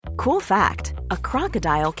Cool fact, a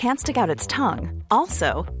crocodile can't stick out its tongue.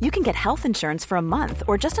 Also, you can get health insurance for a month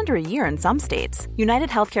or just under a year in some states. United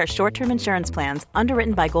Healthcare short-term insurance plans,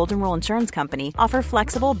 underwritten by Golden Rule Insurance Company, offer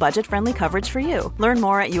flexible, budget-friendly coverage for you. Learn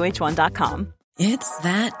more at uh1.com. It's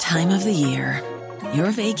that time of the year.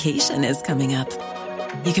 Your vacation is coming up.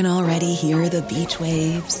 You can already hear the beach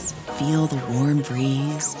waves, feel the warm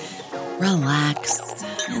breeze, relax,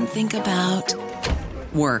 and think about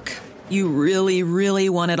work. You really, really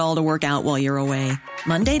want it all to work out while you're away.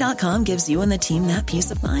 Monday.com gives you and the team that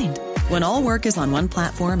peace of mind. When all work is on one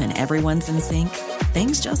platform and everyone's in sync,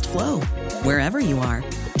 things just flow. Wherever you are,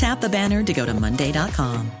 tap the banner to go to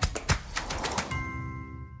Monday.com.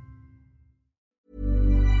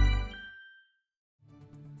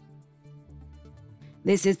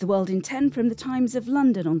 This is The World in 10 from the Times of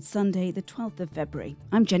London on Sunday, the 12th of February.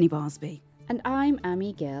 I'm Jenny Barsby. And I'm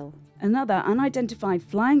Amy Gill. Another unidentified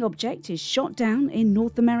flying object is shot down in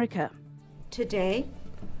North America. Today,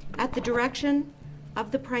 at the direction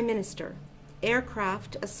of the Prime Minister,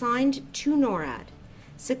 aircraft assigned to NORAD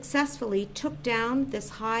successfully took down this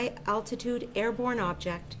high-altitude airborne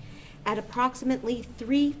object at approximately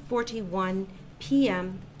 3:41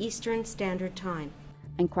 p.m. Eastern Standard Time.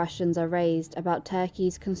 And questions are raised about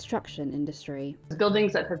Turkey's construction industry.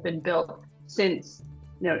 Buildings that have been built since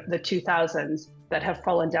the 2000s that have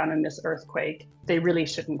fallen down in this earthquake, they really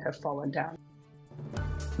shouldn't have fallen down.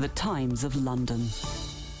 The Times of London.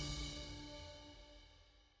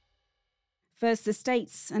 First the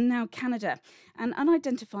States and now Canada. An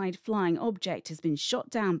unidentified flying object has been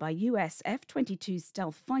shot down by US F-22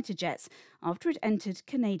 stealth fighter jets after it entered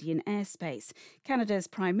Canadian airspace. Canada's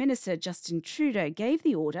Prime Minister Justin Trudeau gave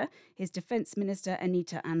the order. His Defence Minister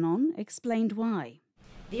Anita Anand explained why.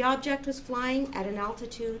 The object was flying at an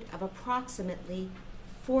altitude of approximately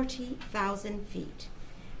 40,000 feet,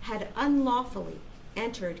 had unlawfully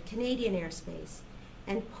entered Canadian airspace,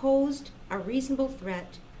 and posed a reasonable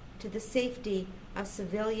threat to the safety of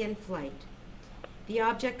civilian flight. The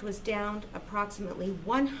object was downed approximately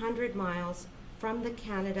 100 miles from the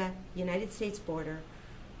Canada-United States border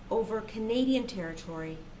over Canadian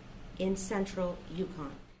territory in central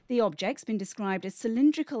Yukon. The object's been described as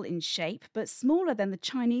cylindrical in shape, but smaller than the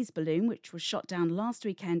Chinese balloon, which was shot down last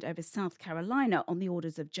weekend over South Carolina on the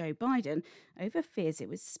orders of Joe Biden, over fears it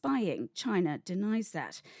was spying. China denies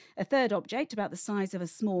that. A third object, about the size of a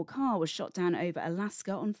small car, was shot down over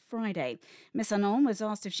Alaska on Friday. Ms. Anand was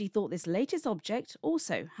asked if she thought this latest object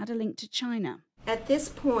also had a link to China. At this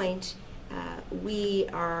point, we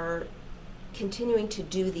are continuing to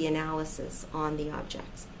do the analysis on the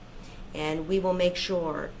objects. And we will make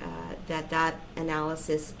sure that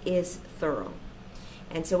analysis is thorough.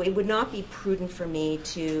 And so it would not be prudent for me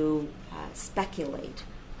to speculate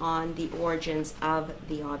on the origins of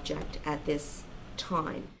the object at this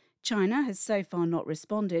time. China has so far not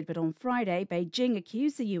responded, but on Friday, Beijing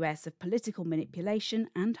accused the US of political manipulation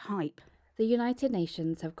and hype. The United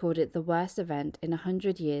Nations have called it the worst event in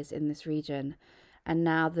 100 years in this region. And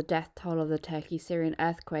now the death toll of the Turkey-Syrian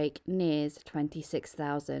earthquake nears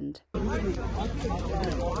 26,000.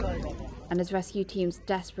 And as rescue teams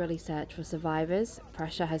desperately search for survivors,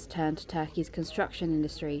 pressure has turned to Turkey's construction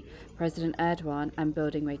industry, President Erdogan, and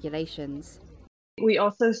building regulations. We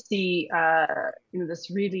also see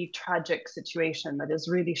this really tragic situation that is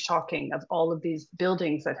really shocking of all of these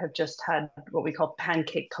buildings that have just had what we call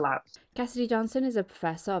pancake collapse. Cassidy Johnson is a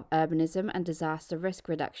professor of urbanism and disaster risk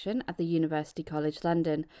reduction at the University College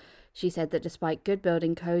London. She said that despite good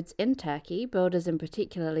building codes in Turkey, builders in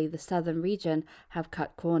particularly the southern region have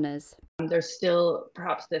cut corners. There's still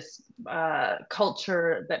perhaps this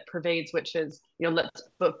culture that pervades, which is, let's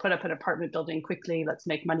put up an apartment building quickly, let's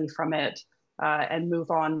make money from it. And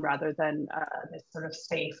move on rather than this sort of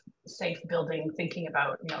safe building, thinking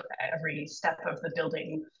about every step of the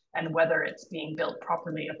building and whether it's being built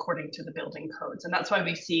properly according to the building codes. And that's why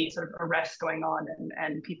we see sort of arrests going on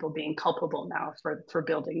and people being culpable now for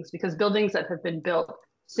buildings, because buildings that have been built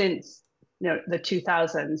since the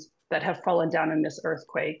 2000s that have fallen down in this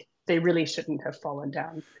earthquake, they really shouldn't have fallen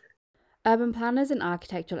down. Urban planners and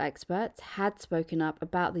architectural experts had spoken up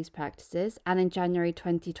about these practices, and in January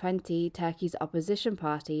 2020, Turkey's opposition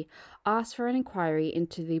party asked for an inquiry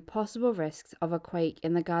into the possible risks of a quake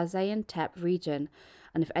in the Gaziantep region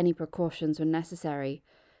and if any precautions were necessary.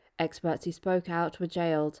 Experts who spoke out were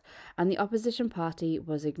jailed, and the opposition party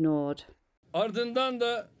was ignored. On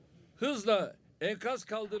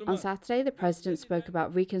Saturday, the president spoke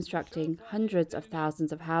about reconstructing hundreds of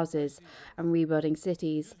thousands of houses and rebuilding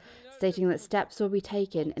cities, stating that steps will be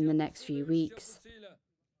taken in the next few weeks.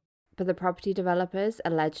 But the property developers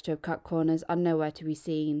alleged to have cut corners are nowhere to be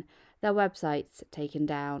seen. their websites taken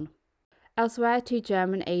down. Elsewhere, 2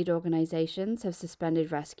 German aid organisations have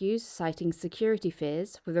suspended rescues, citing security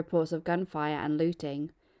fears, with reports of gunfire and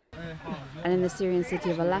looting. And in the Syrian city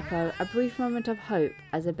of Aleppo, a brief moment of hope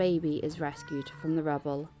as a baby is rescued from the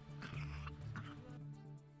rubble.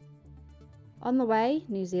 On the way,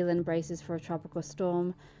 New Zealand braces for a tropical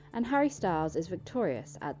storm, and Harry Styles is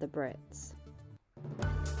victorious at the Brits.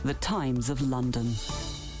 The Times of London.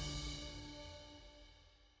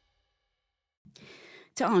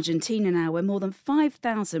 To Argentina now, where more than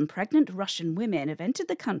 5,000 pregnant Russian women have entered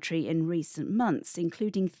the country in recent months,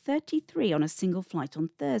 including 33 on a single flight on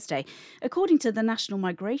Thursday. According to the National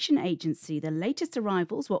Migration Agency, the latest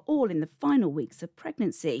arrivals were all in the final weeks of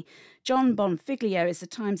pregnancy. John Bonfiglio is the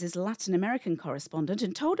Times' Latin American correspondent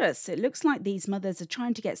and told us it looks like these mothers are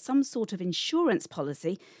trying to get some sort of insurance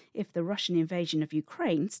policy if the Russian invasion of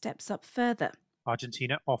Ukraine steps up further.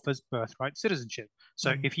 Argentina offers birthright citizenship.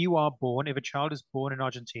 So if a child is born in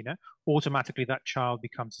Argentina, automatically that child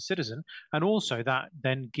becomes a citizen. And also that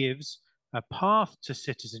then gives a path to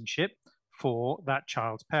citizenship for that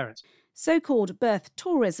child's parents. So-called birth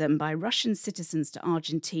tourism by Russian citizens to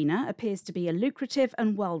Argentina appears to be a lucrative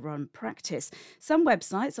and well-run practice. Some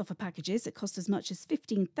websites offer packages that cost as much as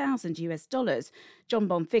 $15,000. John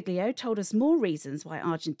Bonfiglio told us more reasons why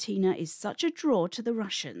Argentina is such a draw to the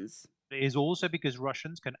Russians. It is also because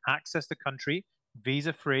Russians can access the country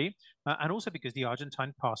visa-free, and also because the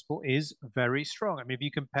Argentine passport is very strong. I mean, if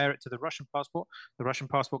you compare it to the Russian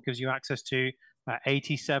passport gives you access to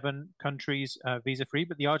 87 countries visa-free,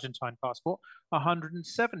 but the Argentine passport,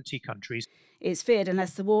 170 countries. It's feared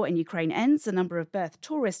unless the war in Ukraine ends, the number of birth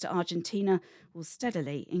tourists to Argentina will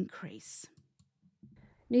steadily increase.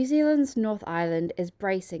 New Zealand's North Island is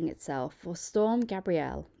bracing itself for Storm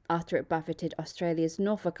Gabrielle after it buffeted Australia's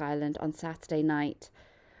Norfolk Island on Saturday night.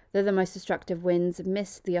 Though the most destructive winds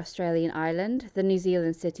missed the Australian island, the New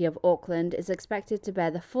Zealand city of Auckland is expected to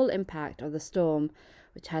bear the full impact of the storm,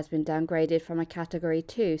 which has been downgraded from a Category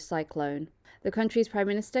 2 cyclone. The country's Prime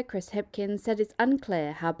Minister, Chris Hipkins, said it's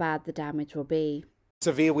unclear how bad the damage will be.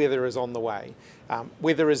 Severe weather is on the way.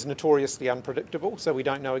 Weather is notoriously unpredictable, so we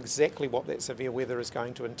don't know exactly what that severe weather is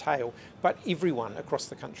going to entail, but everyone across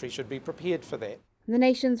the country should be prepared for that. The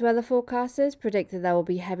nation's weather forecasters predict that there will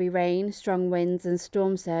be heavy rain, strong winds and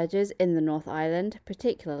storm surges in the North Island,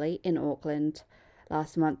 particularly in Auckland.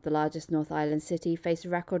 Last month, the largest North Island city faced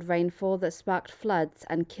record rainfall that sparked floods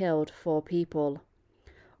and killed 4 people.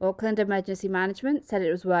 Auckland Emergency Management said it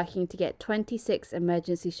was working to get 26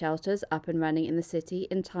 emergency shelters up and running in the city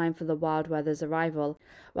in time for the wild weather's arrival,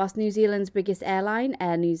 whilst New Zealand's biggest airline,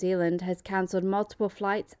 Air New Zealand, has cancelled multiple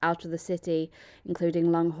flights out of the city,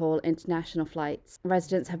 including long-haul international flights.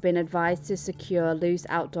 Residents have been advised to secure loose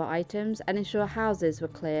outdoor items and ensure houses were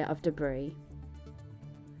clear of debris.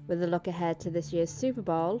 With a look ahead to this year's Super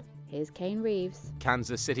Bowl, here's Kane Reeves.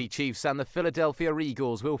 Kansas City Chiefs and the Philadelphia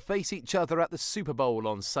Eagles will face each other at the Super Bowl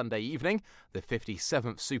on Sunday evening. The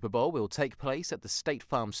 57th Super Bowl will take place at the State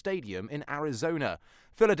Farm Stadium in Arizona.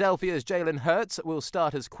 Philadelphia's Jalen Hurts will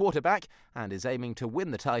start as quarterback and is aiming to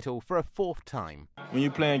win the title for a 4th time. When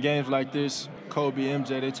you're playing games like this, Kobe,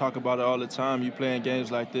 MJ, they talk about it all the time. You playing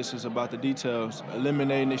games like this is about the details,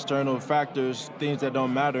 eliminating external factors, things that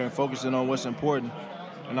don't matter, and focusing on what's important.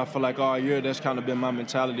 And I feel like all year that's kind of been my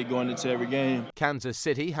mentality going into every game. Kansas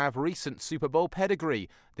City have recent Super Bowl pedigree.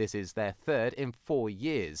 This is their 3rd in 4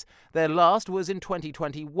 years. Their last was in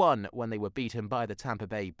 2021 when they were beaten by the Tampa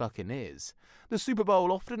Bay Buccaneers. The Super Bowl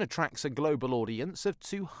often attracts a global audience of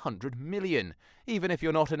 200 million. Even if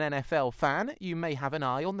you're not an NFL fan, you may have an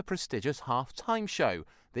eye on the prestigious halftime show.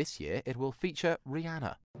 This year it will feature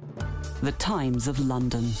Rihanna. The Times of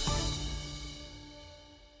London.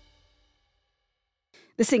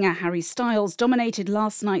 The singer Harry Styles dominated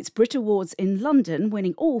last night's Brit Awards in London,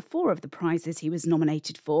 winning all 4 of the prizes he was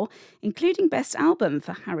nominated for, including Best Album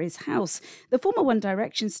for Harry's House. The former One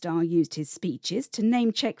Direction star used his speeches to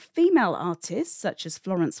name-check female artists such as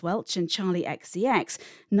Florence Welch and Charli XCX,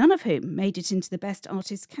 none of whom made it into the Best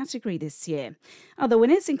Artist category this year. Other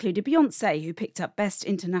winners included Beyoncé, who picked up Best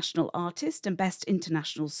International Artist and Best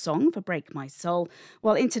International Song for Break My Soul,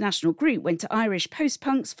 while International Group went to Irish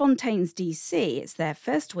post-punks Fontaines DC. It's their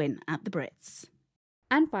first win at the Brits.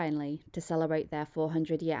 And finally, to celebrate their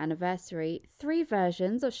 400-year anniversary, 3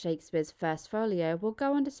 versions of Shakespeare's First Folio will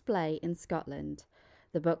go on display in Scotland.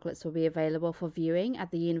 The booklets will be available for viewing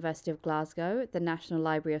at the University of Glasgow, the National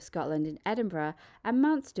Library of Scotland in Edinburgh, and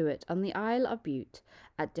Mount Stewart on the Isle of Bute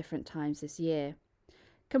at different times this year.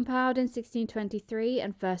 Compiled in 1623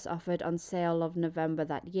 and first offered on sale of November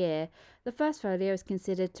that year, the First Folio is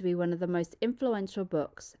considered to be one of the most influential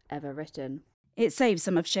books ever written. It saves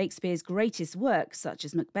some of Shakespeare's greatest works, such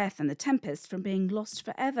as Macbeth and The Tempest, from being lost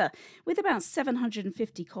forever. With about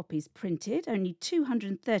 750 copies printed, only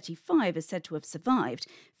 235 are said to have survived.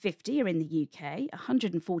 50 are in the UK,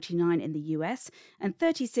 149 in the US, and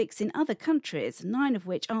 36 in other countries, 9 of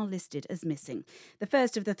which are listed as missing. The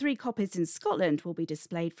first of the 3 copies in Scotland will be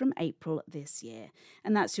displayed from April this year.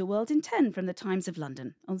 And that's your World in 10 from the Times of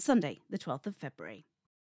London on Sunday, the 12th of February.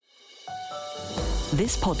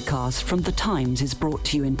 This podcast from The Times is brought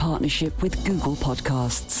to you in partnership with Google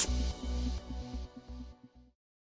Podcasts.